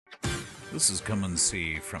This is Come and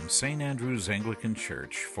See from St. Andrew's Anglican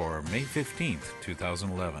Church for May 15th,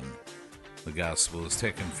 2011. The Gospel is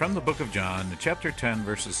taken from the book of John, chapter 10,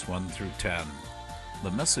 verses 1 through 10.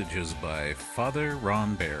 The message is by Father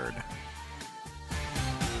Ron Baird.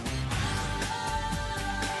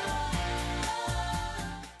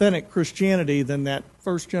 Authentic Christianity than that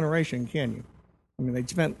first generation, can you? I mean, they'd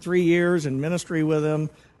spent 3 years in ministry with him.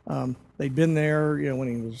 They'd been there, when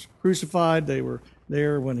he was crucified. They were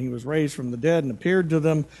there when he was raised from the dead and appeared to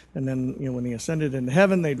them. And then, when he ascended into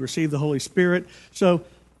heaven, they'd received the Holy Spirit. So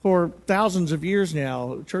for thousands of years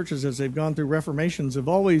now, churches, as they've gone through reformations, have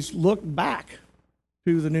always looked back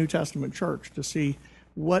to the New Testament church to see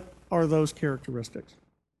what are those characteristics.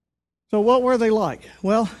 So what were they like?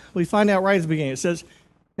 Well, we find out right at the beginning. It says,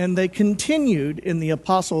 "And they continued in the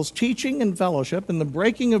apostles' teaching and fellowship, in the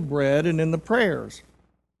breaking of bread, and in the prayers."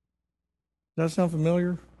 Does that sound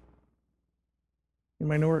familiar?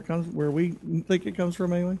 Anybody know where we think it comes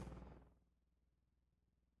from anyway?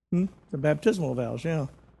 The baptismal vows, yeah.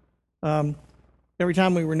 Every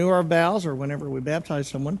time we renew our vows, or whenever we baptize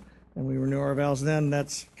someone, and we renew our vows then,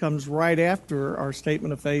 that comes right after our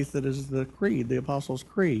statement of faith that is the creed, the Apostles'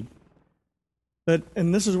 Creed.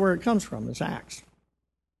 And this is where it comes from, it's Acts.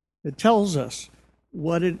 It tells us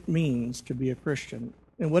what it means to be a Christian.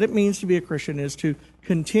 And what it means to be a Christian is to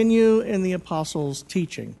continue in the apostles'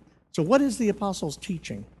 teaching. So what is the apostles'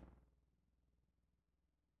 teaching?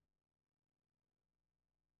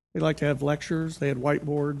 They like to have lectures. They had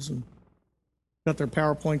whiteboards and got their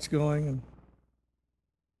PowerPoints going.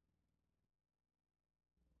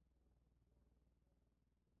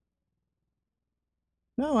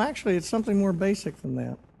 No, actually, it's something more basic than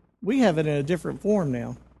that. We have it in a different form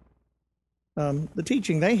now. The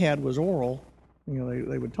teaching they had was oral.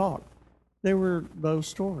 They would talk. There were those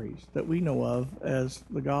stories that we know of as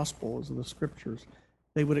the gospel, as the scriptures.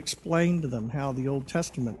 They would explain to them how the Old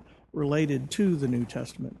Testament related to the New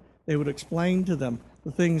Testament. They would explain to them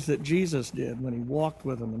the things that Jesus did when he walked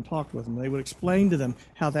with them and talked with them. They would explain to them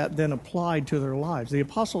how that then applied to their lives. The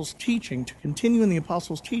apostles' teaching, to continue in the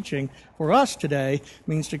apostles' teaching, for us today,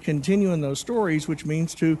 means to continue in those stories, which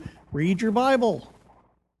means to read your Bible,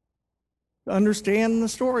 to understand the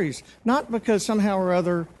stories. Not because somehow or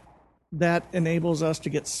other that enables us to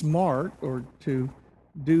get smart or to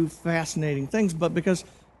do fascinating things, but because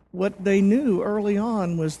what they knew early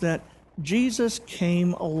on was that Jesus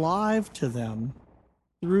came alive to them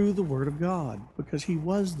through the Word of God, because he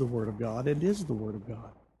was the Word of God and is the Word of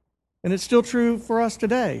God. And it's still true for us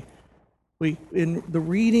today. In the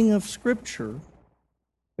reading of Scripture,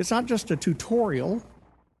 it's not just a tutorial.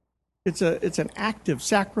 It's an active,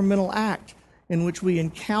 sacramental act in which we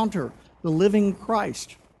encounter the living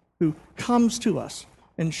Christ who comes to us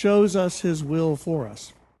and shows us his will for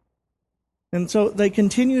us. And so they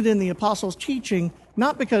continued in the apostles' teaching,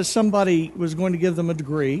 not because somebody was going to give them a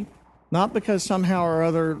degree, not because somehow or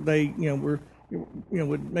other they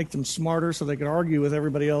would make them smarter so they could argue with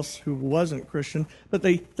everybody else who wasn't Christian, but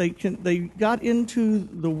they got into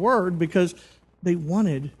the Word because they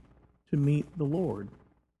wanted to meet the Lord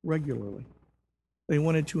regularly. They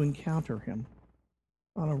wanted to encounter him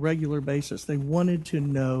on a regular basis. They wanted to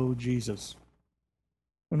know Jesus.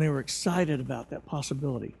 And they were excited about that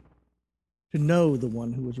possibility, to know the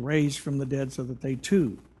one who was raised from the dead so that they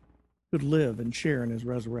too could live and share in his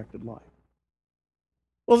resurrected life.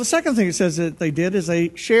 Well, the second thing it says that they did is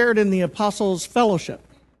they shared in the apostles' fellowship.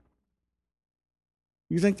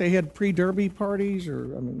 You think they had pre-derby parties,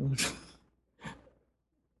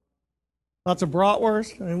 lots of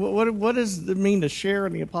bratwurst? What does it mean to share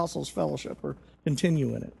in the apostles' fellowship or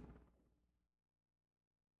continue in it?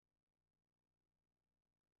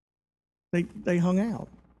 They hung out.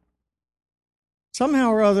 Somehow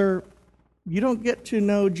or other, you don't get to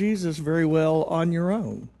know Jesus very well on your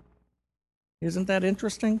own. Isn't that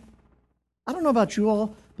interesting? I don't know about you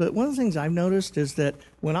all, but one of the things I've noticed is that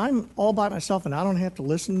when I'm all by myself and I don't have to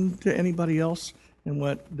listen to anybody else and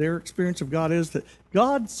what their experience of God is, that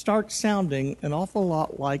God starts sounding an awful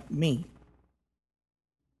lot like me.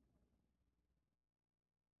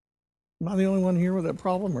 Am I the only one here with that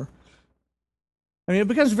problem? It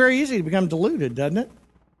becomes very easy to become deluded, doesn't it?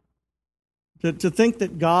 To think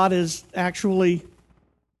that God is actually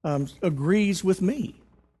agrees with me.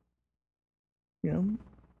 The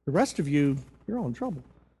rest of you, you're all in trouble.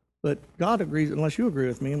 But God agrees, unless you agree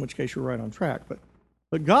with me, in which case you're right on track.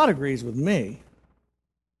 But God agrees with me.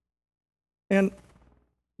 And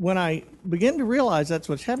when I begin to realize that's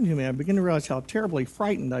what's happened to me, I begin to realize how terribly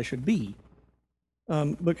frightened I should be.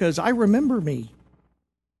 Because I remember me.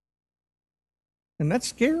 And that's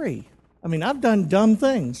scary. I've done dumb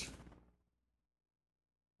things.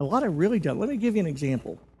 a lot of really dumb. Let me give you an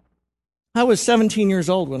example. I was 17 years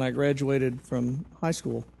old when I graduated from high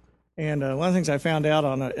school. And one of the things I found out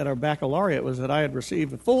at our baccalaureate was that I had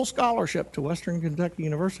received a full scholarship to Western Kentucky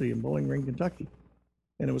University in Bowling Green, Kentucky.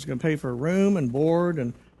 And it was going to pay for room and board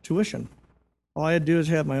and tuition. All I had to do is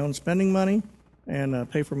have my own spending money and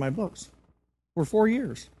pay for my books for 4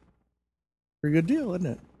 years. Pretty good deal, isn't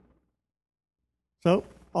it? So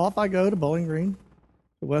off I go to Bowling Green,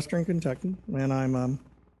 to Western Kentucky, and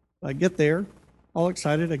I get there, all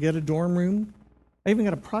excited. I get a dorm room. I even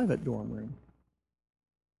got a private dorm room.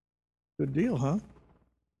 Good deal, huh?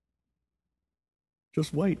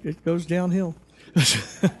 Just wait, it goes downhill.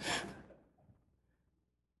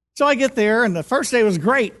 So I get there, and the first day was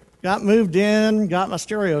great. Got moved in, got my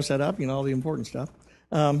stereo set up, all the important stuff.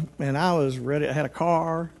 And I was ready. I had a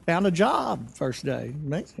car, found a job first day.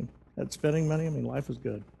 Amazing. Had spending money. Life was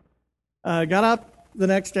good. Got up the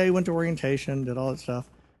next day, went to orientation, did all that stuff.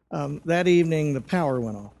 That evening, the power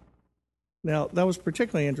went off. Now, that was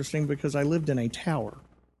particularly interesting because I lived in a tower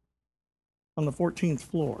on the 14th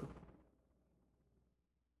floor,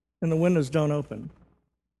 and the windows don't open,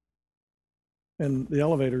 and the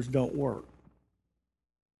elevators don't work.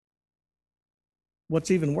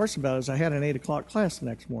 What's even worse about it is I had an 8 o'clock class the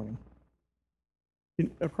next morning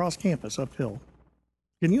across campus, uphill.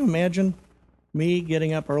 Can you imagine me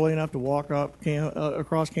getting up early enough to walk up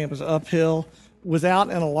across campus uphill without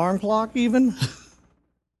an alarm clock even?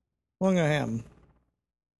 Wasn't going to happen.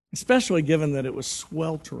 Especially given that it was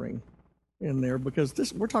sweltering in there,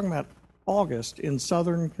 because we're talking about August in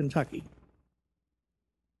southern Kentucky.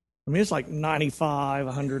 It's like 95,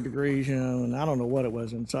 100 degrees, and I don't know what it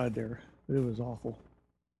was inside there. It was awful.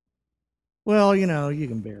 Well, you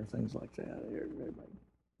can bear things like that. Everybody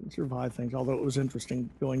can survive things, although it was interesting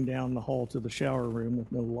going down the hall to the shower room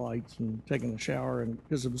with no lights and taking a shower, and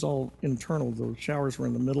because it was all internal, the showers were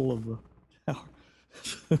in the middle of the tower.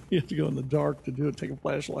 You have to go in the dark to do it, take a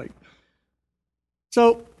flashlight.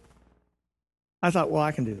 So I thought, well,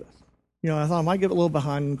 I can do this. I thought I might get a little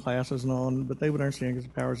behind in classes and all, but they would understand because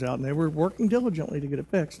the power's out, and they were working diligently to get it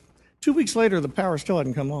fixed. 2 weeks later, the power still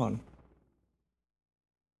hadn't come on.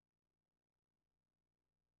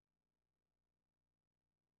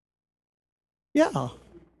 Yeah.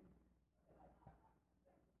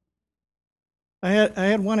 I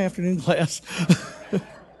had one afternoon class.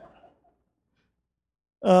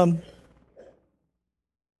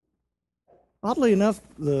 Oddly enough,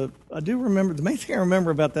 I do remember, the main thing I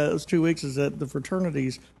remember about those 2 weeks is that the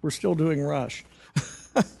fraternities were still doing rush.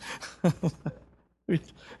 It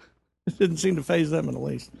didn't seem to faze them in the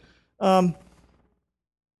least. Well,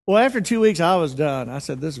 after 2 weeks, I was done. I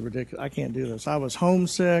said, this is ridiculous. I can't do this. I was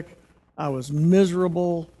homesick. I was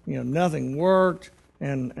miserable. Nothing worked.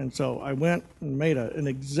 And so I went and made an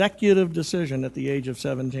executive decision at the age of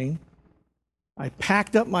 17. I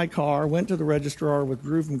packed up my car, went to the registrar,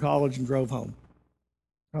 withdrew from college, and drove home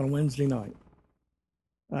on a Wednesday night.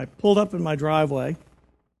 I pulled up in my driveway,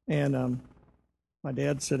 and my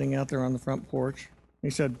dad's sitting out there on the front porch. He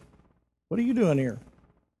said, "What are you doing here?"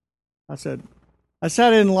 I said, "I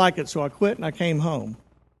said I didn't like it, so I quit and I came home."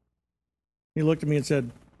 He looked at me and said,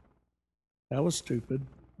 "That was stupid."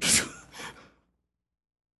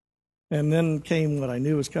 And then came what I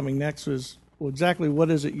knew was coming next was, well, exactly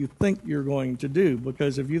what is it you think you're going to do?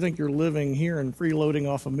 Because if you think you're living here and freeloading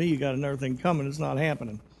off of me, you got another thing coming. It's not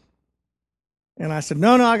happening. And I said,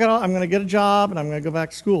 no, I'm going to get a job and I'm going to go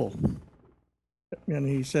back to school. And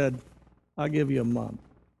he said, I'll give you a month,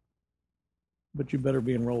 but you better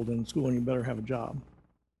be enrolled in school and you better have a job.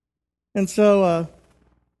 And so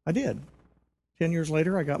I did. 10 years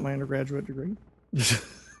later, I got my undergraduate degree,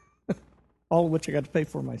 all of which I got to pay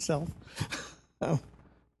for myself.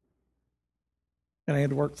 And I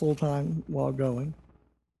had to work full-time while going.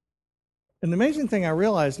 And the amazing thing I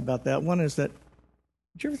realized about that one is that,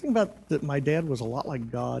 did you ever think about that my dad was a lot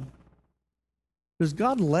like God? Does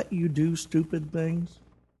God let you do stupid things?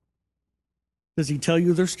 Does he tell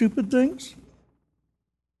you they're stupid things?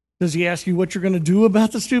 Does he ask you what you're going to do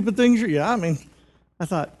about the stupid things? I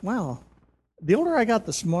thought, wow, the older I got,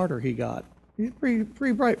 the smarter he got. He's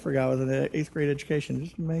pretty bright for a guy with an 8th grade education. It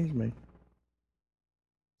just amazed me.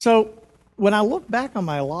 So when I look back on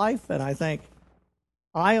my life and I think,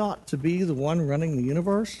 I ought to be the one running the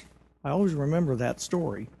universe, I always remember that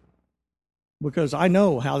story because I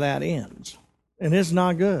know how that ends, and it's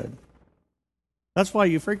not good. That's why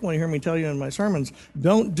you frequently hear me tell you in my sermons,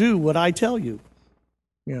 don't do what I tell you.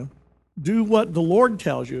 Do what the Lord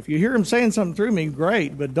tells you. If you hear him saying something through me,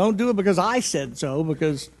 great, but don't do it because I said so,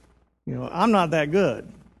 because I'm not that good.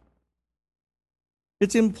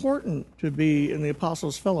 It's important to be in the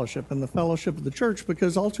apostles' fellowship and the fellowship of the church,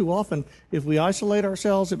 because all too often, if we isolate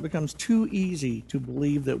ourselves, it becomes too easy to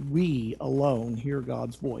believe that we alone hear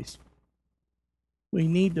God's voice. We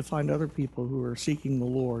need to find other people who are seeking the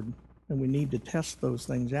Lord, and we need to test those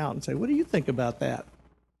things out and say, what do you think about that?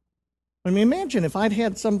 I mean, imagine if I'd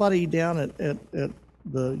had somebody down at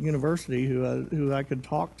the university who I could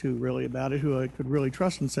talk to really about it, who I could really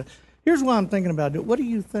trust, and say, here's what I'm thinking about it. What do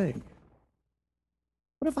you think?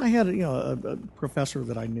 What if I had a professor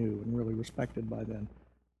that I knew and really respected by then?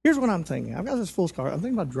 Here's what I'm thinking. I've got this full scholarship. I'm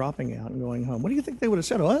thinking about dropping out and going home. What do you think they would have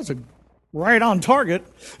said? Oh, that's a right on target.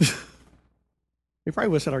 They probably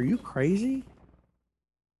would have said, are you crazy?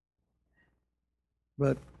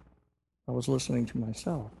 But I was listening to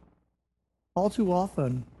myself. All too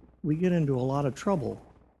often, we get into a lot of trouble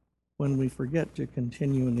when we forget to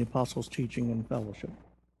continue in the apostles' teaching and fellowship.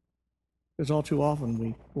 Because all too often,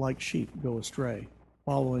 we, like sheep, go astray,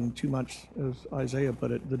 following too much, as Isaiah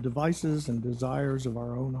put it, the devices and desires of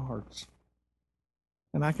our own hearts.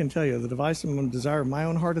 And I can tell you, the device and desire of my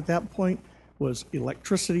own heart at that point was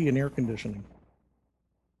electricity and air conditioning.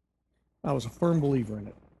 I was a firm believer in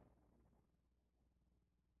it.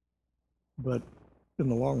 But in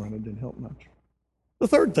the long run, it didn't help much. The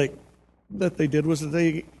third thing that they did was that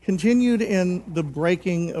they continued in the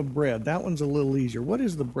breaking of bread. That one's a little easier. What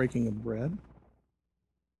is the breaking of bread?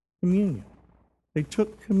 Communion. They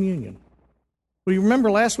took communion. Well, you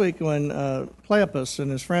remember last week when Cleopas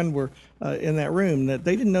and his friend were in that room, that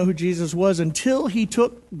they didn't know who Jesus was until he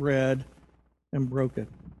took bread and broke it.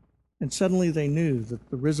 And suddenly they knew that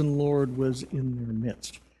the risen Lord was in their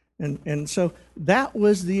midst. And so that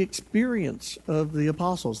was the experience of the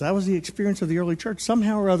apostles. That was the experience of the early church.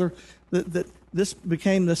 Somehow or other, that this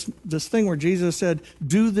became this thing where Jesus said,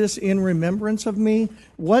 do this in remembrance of me,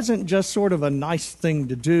 wasn't just sort of a nice thing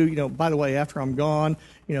to do. By the way, after I'm gone,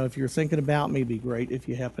 if you're thinking about me, it'd be great if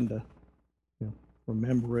you happen to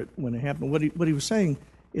remember it when it happened. What he was saying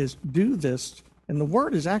is, do this. And the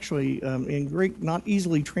word is actually, in Greek, not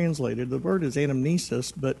easily translated. The word is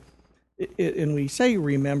anamnesis, but and we say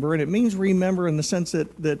remember, and it means remember in the sense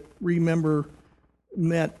that remember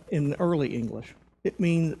meant in early English. It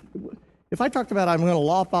means, if I talked about I'm going to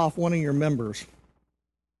lop off one of your members,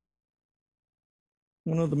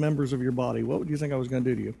 one of the members of your body, what would you think I was going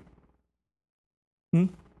to do to you?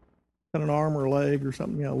 Cut an arm or a leg or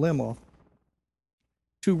something, a limb off.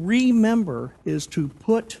 To remember is to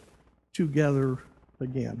put together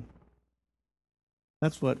again.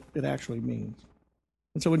 That's what it actually means.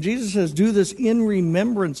 And so when Jesus says, do this in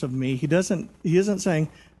remembrance of me, he isn't saying,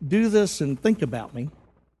 do this and think about me.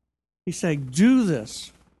 He's saying, do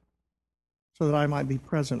this so that I might be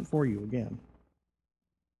present for you again.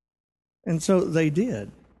 And so they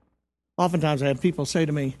did. Oftentimes I have people say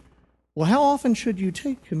to me, well, how often should you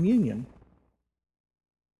take communion?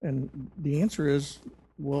 And the answer is,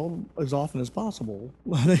 well, as often as possible.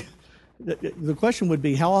 The question would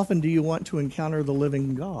be, how often do you want to encounter the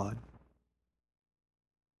living God?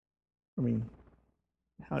 I mean,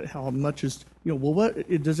 how much is, what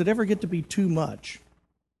does it ever get to be too much?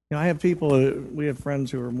 I have we have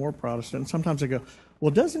friends who are more Protestant, and sometimes I go,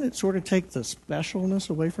 well, doesn't it sort of take the specialness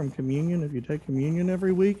away from communion if you take communion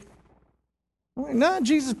every week? I'm like, no,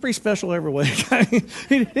 Jesus is pretty special every week.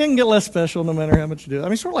 He didn't get less special no matter how much you do. I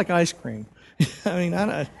mean, sort of like ice cream. I mean,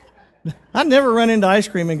 I never run into ice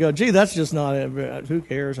cream and go, gee, that's just not it. Who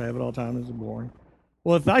cares? I have it all the time. It's boring.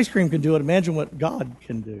 Well, if ice cream can do it, imagine what God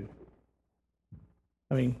can do.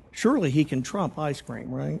 I mean, surely he can trump ice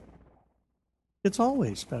cream, right? It's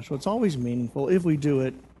always special. It's always meaningful if we do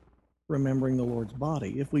it remembering the Lord's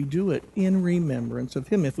body, if we do it in remembrance of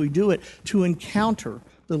him, if we do it to encounter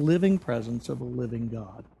the living presence of a living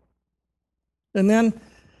God. And then,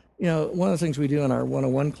 one of the things we do in our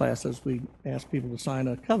 101 classes, we ask people to sign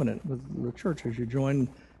a covenant with the church as you join.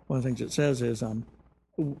 One of the things it says is,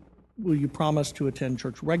 will you promise to attend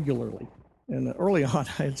church regularly? And early on,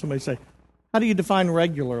 I had somebody say, how do you define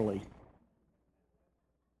regularly?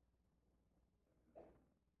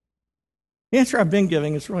 The answer I've been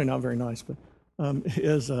giving, it's really not very nice, but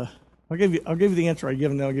is I'll give you the answer I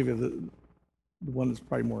give, and then I'll give you the one that's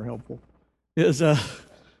probably more helpful. Well,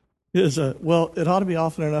 it ought to be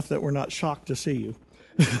often enough that we're not shocked to see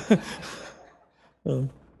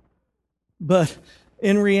you. But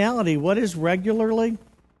in reality, what is regularly?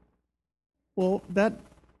 Well,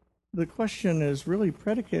 the question is really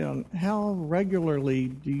predicated on how regularly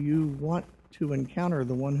do you want to encounter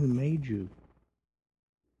the one who made you?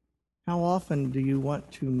 How often do you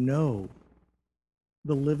want to know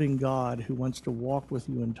the living God who wants to walk with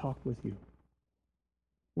you and talk with you?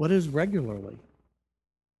 What is regularly?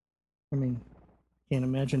 I mean, can't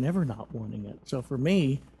imagine ever not wanting it. So for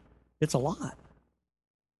me, it's a lot,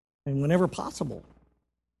 and whenever possible.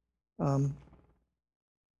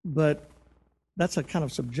 But that's a kind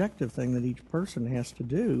of subjective thing that each person has to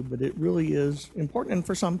do, but it really is important. And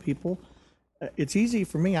for some people, it's easy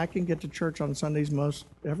for me. I can get to church on Sundays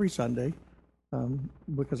every Sunday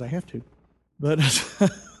because I have to. But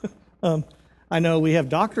I know we have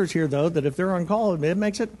doctors here, though, that if they're on call, it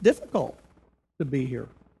makes it difficult to be here.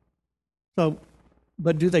 So,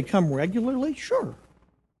 but do they come regularly? Sure,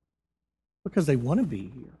 because they want to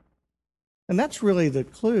be here. And that's really the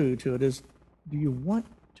clue to it is, do you want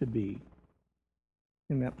to be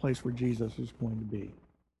in that place where Jesus is going to be?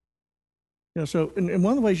 So and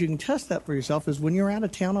one of the ways you can test that for yourself is when you're out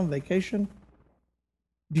of town on vacation,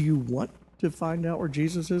 do you want to find out where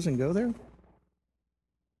Jesus is and go there?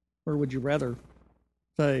 Or would you rather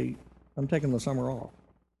say, I'm taking the summer off?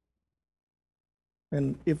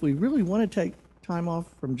 And if we really want to take time off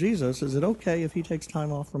from Jesus, is it okay if he takes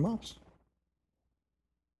time off from us?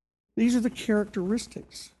 These are the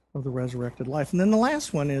characteristics of the resurrected life. And then the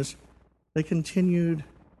last one is they continued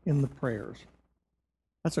in the prayers.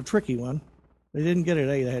 That's a tricky one. They didn't get it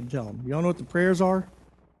A, they had to tell them. You all know what the prayers are?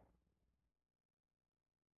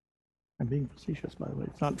 I'm being facetious, by the way.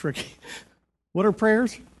 It's not tricky. What are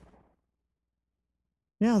prayers?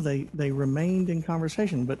 Yeah, they remained in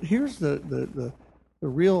conversation. But here's the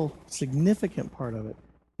real significant part of it.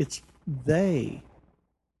 It's they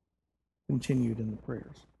continued in the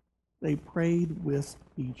prayers. They prayed with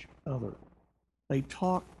each other. They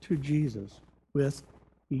talked to Jesus with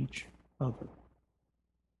each other.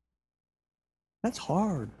 That's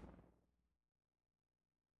hard.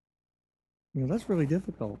 That's really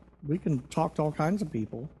difficult. We can talk to all kinds of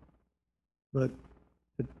people, but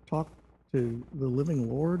to talk to the living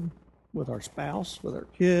Lord with our spouse, with our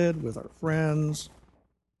kid, with our friends,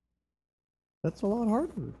 that's a lot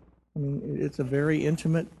harder. It's a very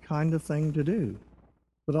intimate kind of thing to do,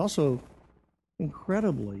 but also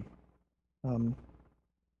incredibly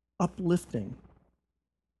uplifting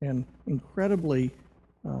and incredibly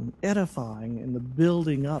edifying in the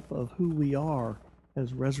building up of who we are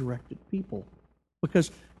as resurrected people.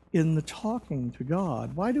 Because in the talking to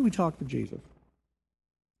God, why do we talk to Jesus?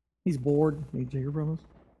 He's bored, needs to hear from us.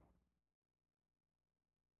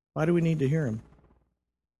 Why do we need to hear him?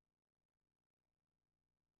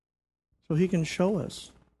 So he can show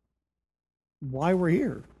us why we're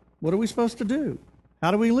here. What are we supposed to do?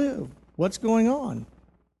 How do we live? What's going on?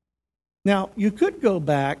 Now, you could go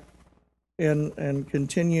back and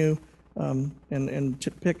continue and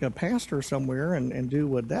to pick a pastor somewhere and do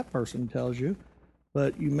what that person tells you,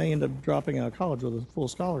 but you may end up dropping out of college with a full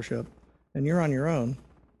scholarship, and you're on your own.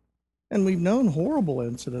 And we've known horrible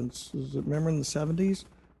incidents. Remember in the 70s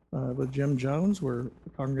with Jim Jones where the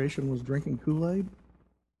congregation was drinking Kool-Aid?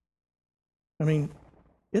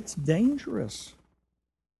 It's dangerous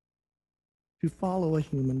to follow a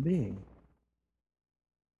human being.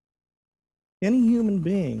 Any human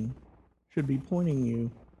being should be pointing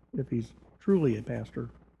you, if he's truly a pastor,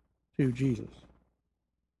 to Jesus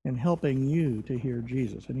and helping you to hear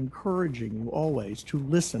Jesus and encouraging you always to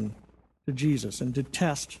listen to Jesus and to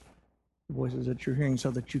test the voices that you're hearing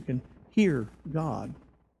so that you can hear God.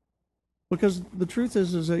 Because the truth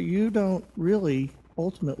is that you don't really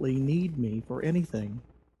ultimately need me for anything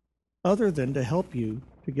other than to help you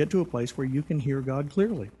to get to a place where you can hear God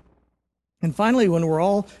clearly. And finally, when we're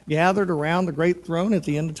all gathered around the great throne at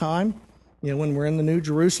the end of time, when we're in the New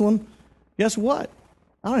Jerusalem, guess what?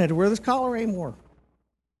 I don't have to wear this collar anymore.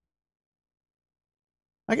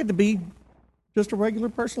 I get to be just a regular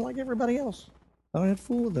person like everybody else. I don't have to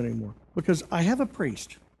fool with it anymore because I have a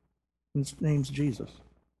priest. His name's Jesus,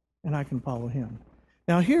 and I can follow him.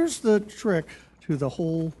 Now, here's the trick to the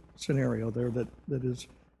whole scenario there that is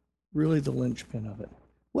really the linchpin of it.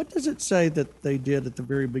 What does it say that they did at the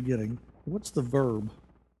very beginning? What's the verb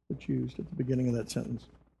that's used at the beginning of that sentence?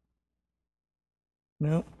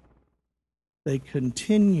 No. They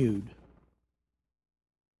continued.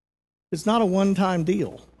 It's not a one-time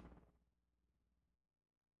deal.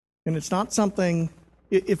 And it's not something,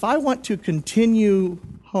 if I want to continue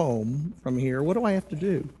home from here, what do I have to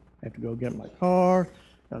do? I have to go get my car,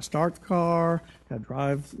 got to start the car, got to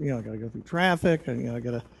drive, got to go through traffic, and I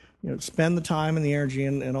got to spend the time and the energy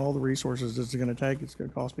and all the resources it's going to take. It's going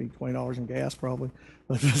to cost me $20 in gas probably.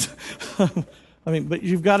 But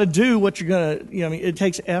you've got to do what you're going to, it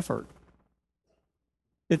takes effort.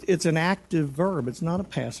 It's an active verb. It's not a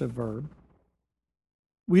passive verb.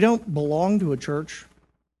 We don't belong to a church.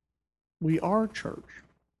 We are church.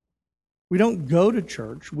 We don't go to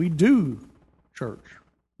church. We do church.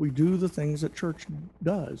 We do the things that church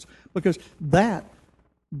does because that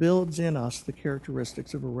builds in us the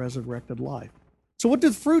characteristics of a resurrected life. So what do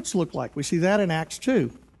the fruits look like? We see that in Acts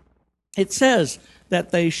 2. It says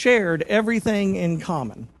that they shared everything in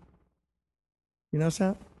common. You notice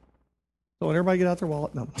that? So when everybody get out their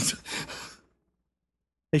wallet? No.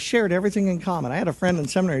 They shared everything in common. I had a friend in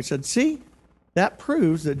seminary who said, see, that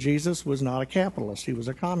proves that Jesus was not a capitalist. He was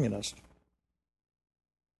a communist.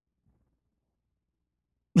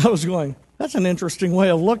 I was going, that's an interesting way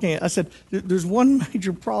of looking at it. I said, there's one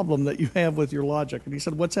major problem that you have with your logic. And he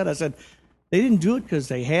said, what's that? I said, they didn't do it because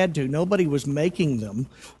they had to. Nobody was making them.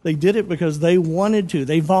 They did it because they wanted to.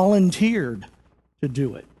 They volunteered to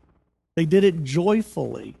do it. They did it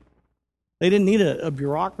joyfully. They didn't need a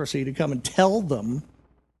bureaucracy to come and tell them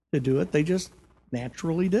to do it. They just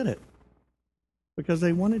naturally did it because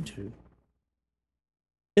they wanted to.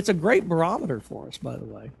 It's a great barometer for us, by the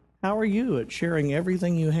way. How are you at sharing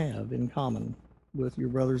everything you have in common with your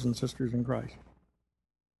brothers and sisters in Christ?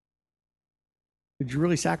 Did you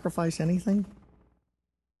really sacrifice anything?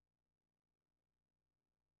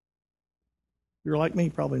 If you're like me,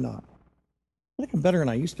 probably not. I think I'm better than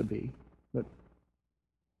I used to be, but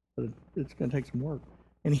it's going to take some work.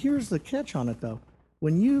 And here's the catch on it, though.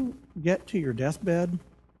 When you get to your deathbed,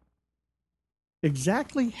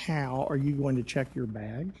 exactly how are you going to check your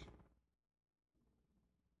bags?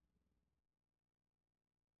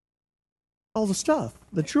 All the stuff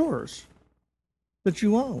that's yours, that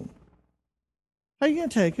you own. How are you going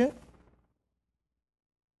to take it?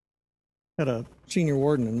 I had a senior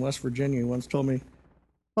warden in West Virginia who once told me,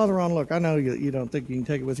 Father Ron, look, I know you don't think you can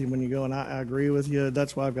take it with you when you go, and I agree with you.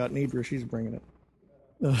 That's why I've got Nidra. She's bringing it.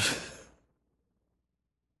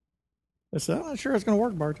 I said, I'm not sure it's going to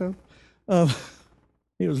work, Bartow.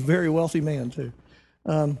 He was a very wealthy man, too.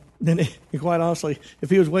 Then, quite honestly, if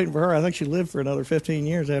he was waiting for her, I think she lived for another 15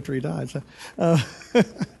 years after he died. So,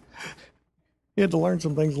 he had to learn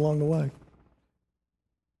some things along the way.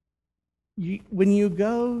 When you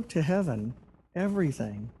go to heaven,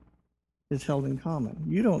 everything is held in common.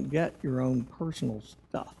 You don't get your own personal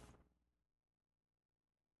stuff.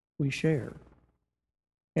 We share.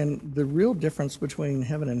 And the real difference between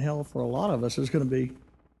heaven and hell for a lot of us is going to be,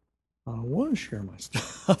 I don't want to share my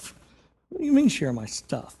stuff. What do you mean share my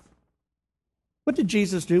stuff? What did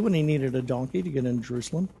Jesus do when he needed a donkey to get into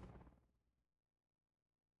Jerusalem?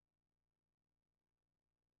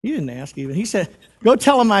 He didn't ask even. He said, go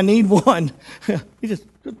tell him I need one. He just,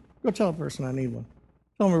 go tell a person I need one.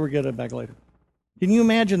 Tell him we'll get it back later. Can you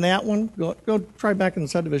imagine that one? Go try back in the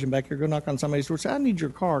subdivision back here. Go knock on somebody's door. Say, I need your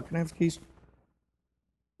car. Can I have the keys?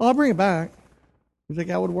 Well, I'll bring it back. You think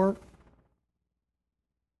that would work?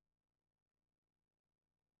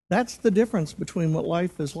 That's the difference between what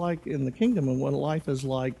life is like in the kingdom and what life is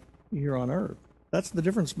like here on earth. That's the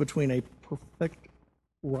difference between a perfect,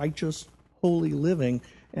 righteous, holy living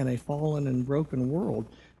and a fallen and broken world.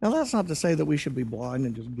 Now, that's not to say that we should be blind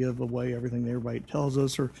and just give away everything that everybody tells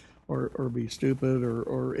us or be stupid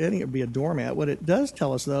or be a doormat. What it does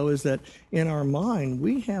tell us, though, is that in our mind,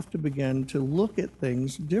 we have to begin to look at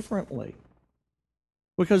things differently.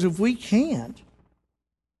 Because if we can't,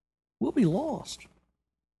 we'll be lost.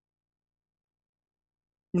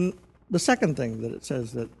 And the second thing that it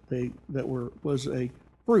says was a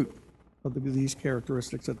fruit of these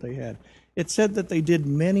characteristics that they had. It said that they did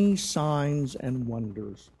many signs and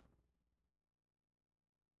wonders.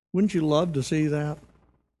 Wouldn't you love to see that?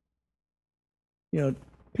 You know,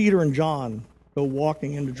 Peter and John go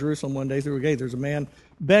walking into Jerusalem one day through a gate. There's a man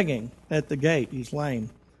begging at the gate. He's lame.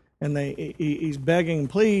 And he's begging,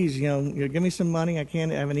 please, give me some money. I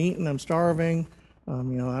haven't eaten. I'm starving. I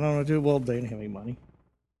don't know what to do. Well, they didn't have any money.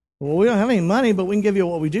 Well, we don't have any money, but we can give you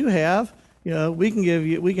what we do have. We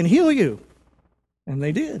can heal you. And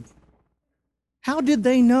they did. How did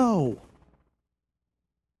they know?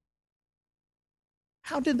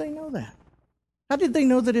 How did they know that? How did they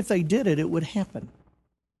know that if they did it, it would happen?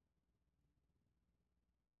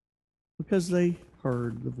 Because they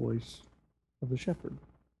heard the voice of the shepherd.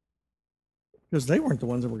 Because they weren't the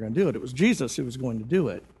ones that were going to do it. It was Jesus who was going to do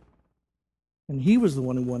it. And he was the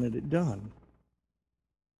one who wanted it done.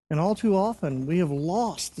 And all too often, we have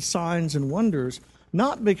lost the signs and wonders,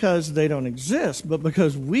 not because they don't exist, but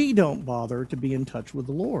because we don't bother to be in touch with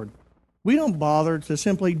the Lord. We don't bother to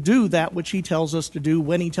simply do that which he tells us to do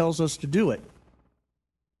when he tells us to do it.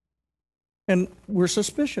 And we're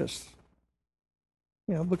suspicious,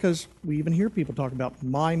 because we even hear people talk about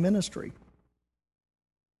my ministry.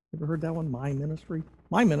 Ever heard that one, my ministry?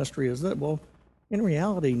 My ministry is that, well, in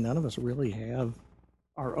reality, none of us really have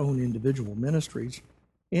our own individual ministries.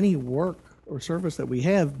 Any work or service that we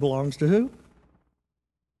have belongs to who?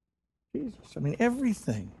 Jesus.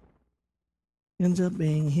 Everything ends up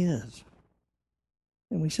being his.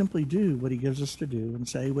 And we simply do what he gives us to do and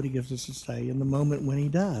say what he gives us to say in the moment when he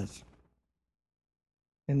does.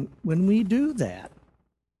 And when we do that,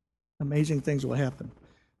 amazing things will happen.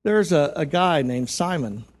 There's a guy named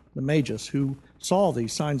Simon the Magus who saw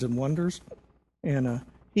these signs and wonders, and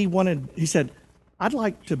he said, I'd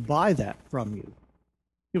like to buy that from you.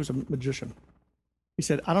 He was a magician. He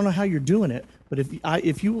said, I don't know how you're doing it, but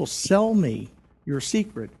if you will sell me your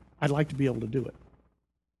secret, I'd like to be able to do it.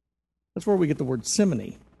 That's where we get the word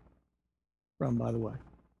simony from, by the way.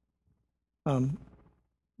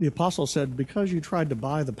 The apostle said, because you tried to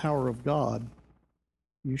buy the power of God,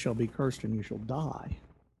 you shall be cursed and you shall die.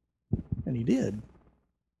 And he did.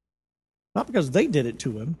 Not because they did it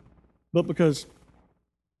to him, but because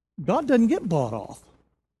God doesn't get bought off.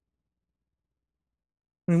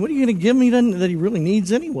 I mean, what are you going to give me then that he really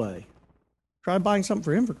needs anyway? Try buying something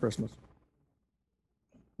for him for Christmas.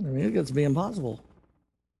 I mean, it gets to be impossible.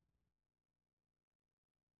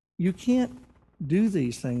 You can't do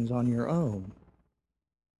these things on your own.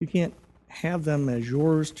 You can't have them as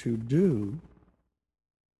yours to do.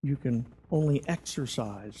 You can only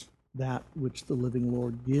exercise that which the living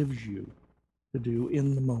Lord gives you to do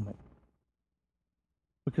in the moment,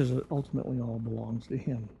 because it ultimately all belongs to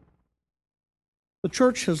him. The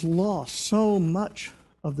church has lost so much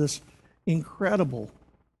of this incredible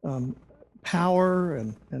power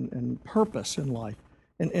and purpose in life.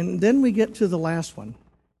 And then we get to the last one.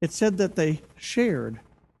 It said that they shared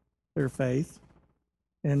their faith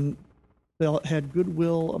and they had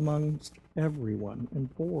goodwill amongst everyone and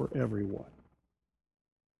for everyone.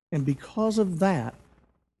 And because of that,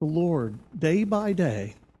 the Lord, day by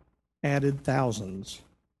day, added thousands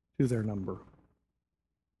to their number.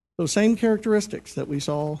 Those same characteristics that we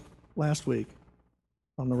saw last week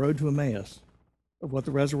on the road to Emmaus of what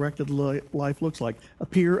the resurrected life looks like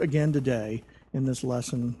appear again today in this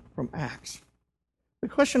lesson from Acts. The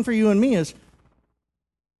question for you and me is,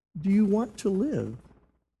 do you want to live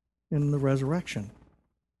in the resurrection?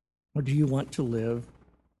 Or do you want to live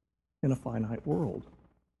in a finite world?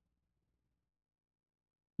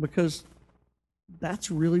 Because that's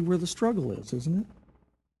really where the struggle is, isn't it?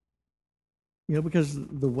 You know, because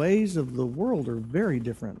the ways of the world are very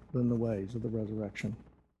different than the ways of the resurrection.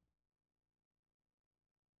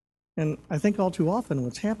 And I think all too often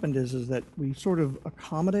what's happened is that we sort of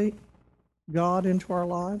accommodate God into our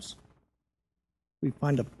lives. We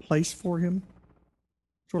find a place for him,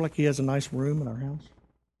 sort of like he has a nice room in our house.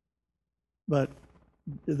 But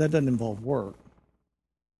that doesn't involve work,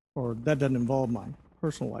 or that doesn't involve my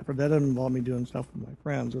personal life, or that doesn't involve me doing stuff with my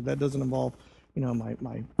friends, or that doesn't involve,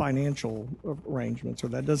 my financial arrangements, or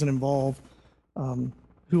that doesn't involve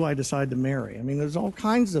who I decide to marry. I mean, there's all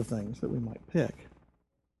kinds of things that we might pick.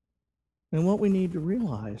 And what we need to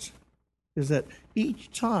realize is that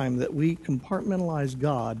each time that we compartmentalize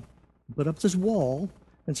God, put up this wall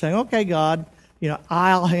and saying, okay, God,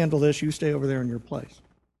 I'll handle this, you stay over there in your place.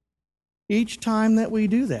 Each time that we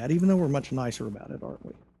do that, even though we're much nicer about it, aren't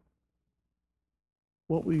we?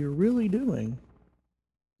 What we are really doing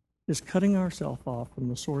is cutting ourselves off from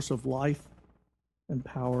the source of life and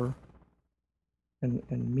power and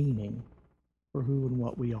meaning for who and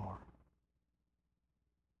what we are.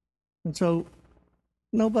 And so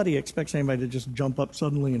nobody expects anybody to just jump up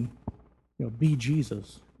suddenly and be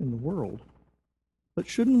Jesus in the world. But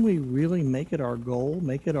shouldn't we really make it our goal,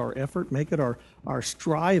 make it our effort, make it our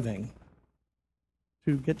striving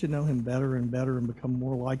to get to know him better and better and become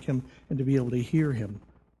more like him and to be able to hear him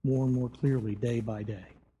more and more clearly day by day?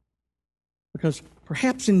 Because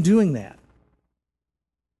perhaps in doing that,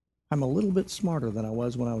 I'm a little bit smarter than I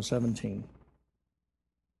was when I was 17.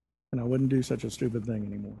 And I wouldn't do such a stupid thing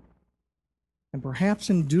anymore. And perhaps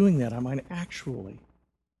in doing that, I might actually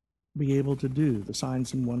be able to do the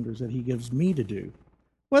signs and wonders that he gives me to do.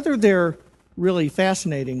 Whether they're really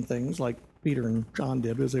fascinating things like Peter and John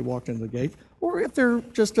did as they walked into the gate, or if they're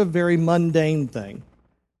just a very mundane thing.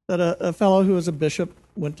 That a fellow who was a bishop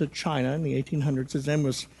went to China in the 1800s. His name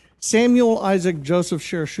was Samuel Isaac Joseph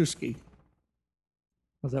Shereshusky.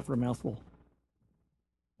 How's that for a mouthful?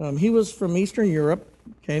 He was from Eastern Europe,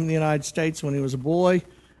 came to the United States when he was a boy,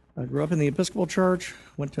 grew up in the Episcopal Church,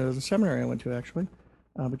 went to the seminary I went to actually,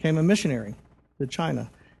 became a missionary to China,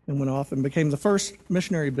 and went off and became the first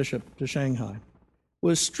missionary bishop to Shanghai.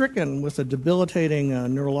 Was stricken with a debilitating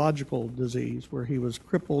neurological disease where he was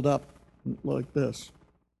crippled up like this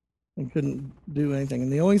and couldn't do anything.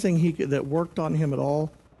 And the only thing that worked on him at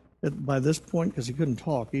all by this point, because he couldn't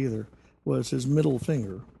talk either, was his middle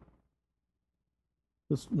finger.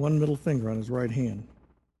 This one middle finger on his right hand.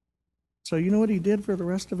 So you know what he did for the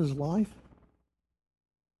rest of his life?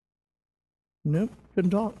 Nope,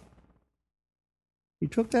 couldn't talk. He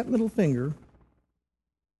took that middle finger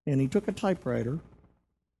and he took a typewriter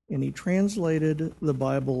and he translated the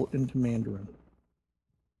Bible into Mandarin.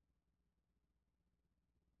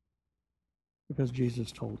 Because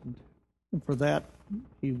Jesus told him to. And for that,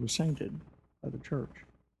 he was sainted by the church.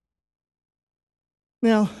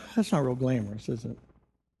 Now, that's not real glamorous, is it?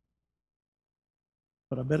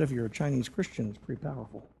 But I bet if you're a Chinese Christian, it's pretty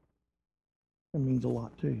powerful. It means a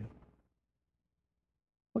lot to you.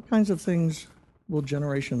 What kinds of things will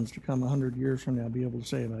generations to come 100 years from now be able to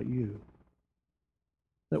say about you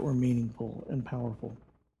that were meaningful and powerful?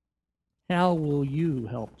 How will you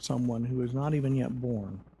help someone who is not even yet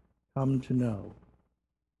born come to know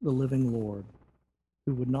the living Lord,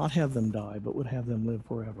 who would not have them die but would have them live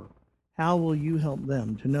forever? How will you help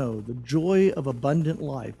them to know the joy of abundant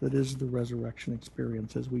life that is the resurrection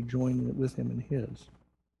experience as we join with him in his?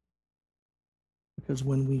 Because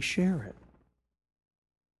when we share it,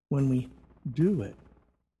 when we do it,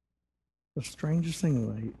 the strangest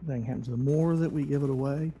thing happens. The more that we give it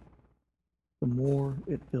away, the more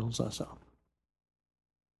it fills us up.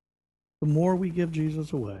 The more we give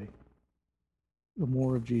Jesus away, the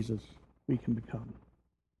more of Jesus we can become.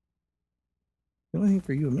 The only thing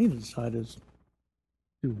for you and me to decide is,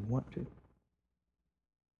 do we want to?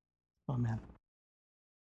 Amen.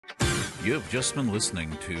 You have just been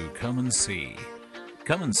listening to Come and See.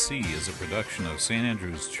 Come and See is a production of St.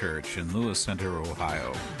 Andrew's Church in Lewis Center,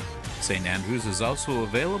 Ohio. St. Andrews is also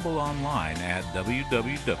available online at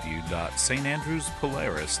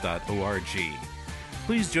www.standrewspolaris.org.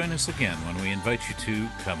 Please join us again when we invite you to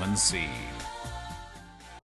Come and See.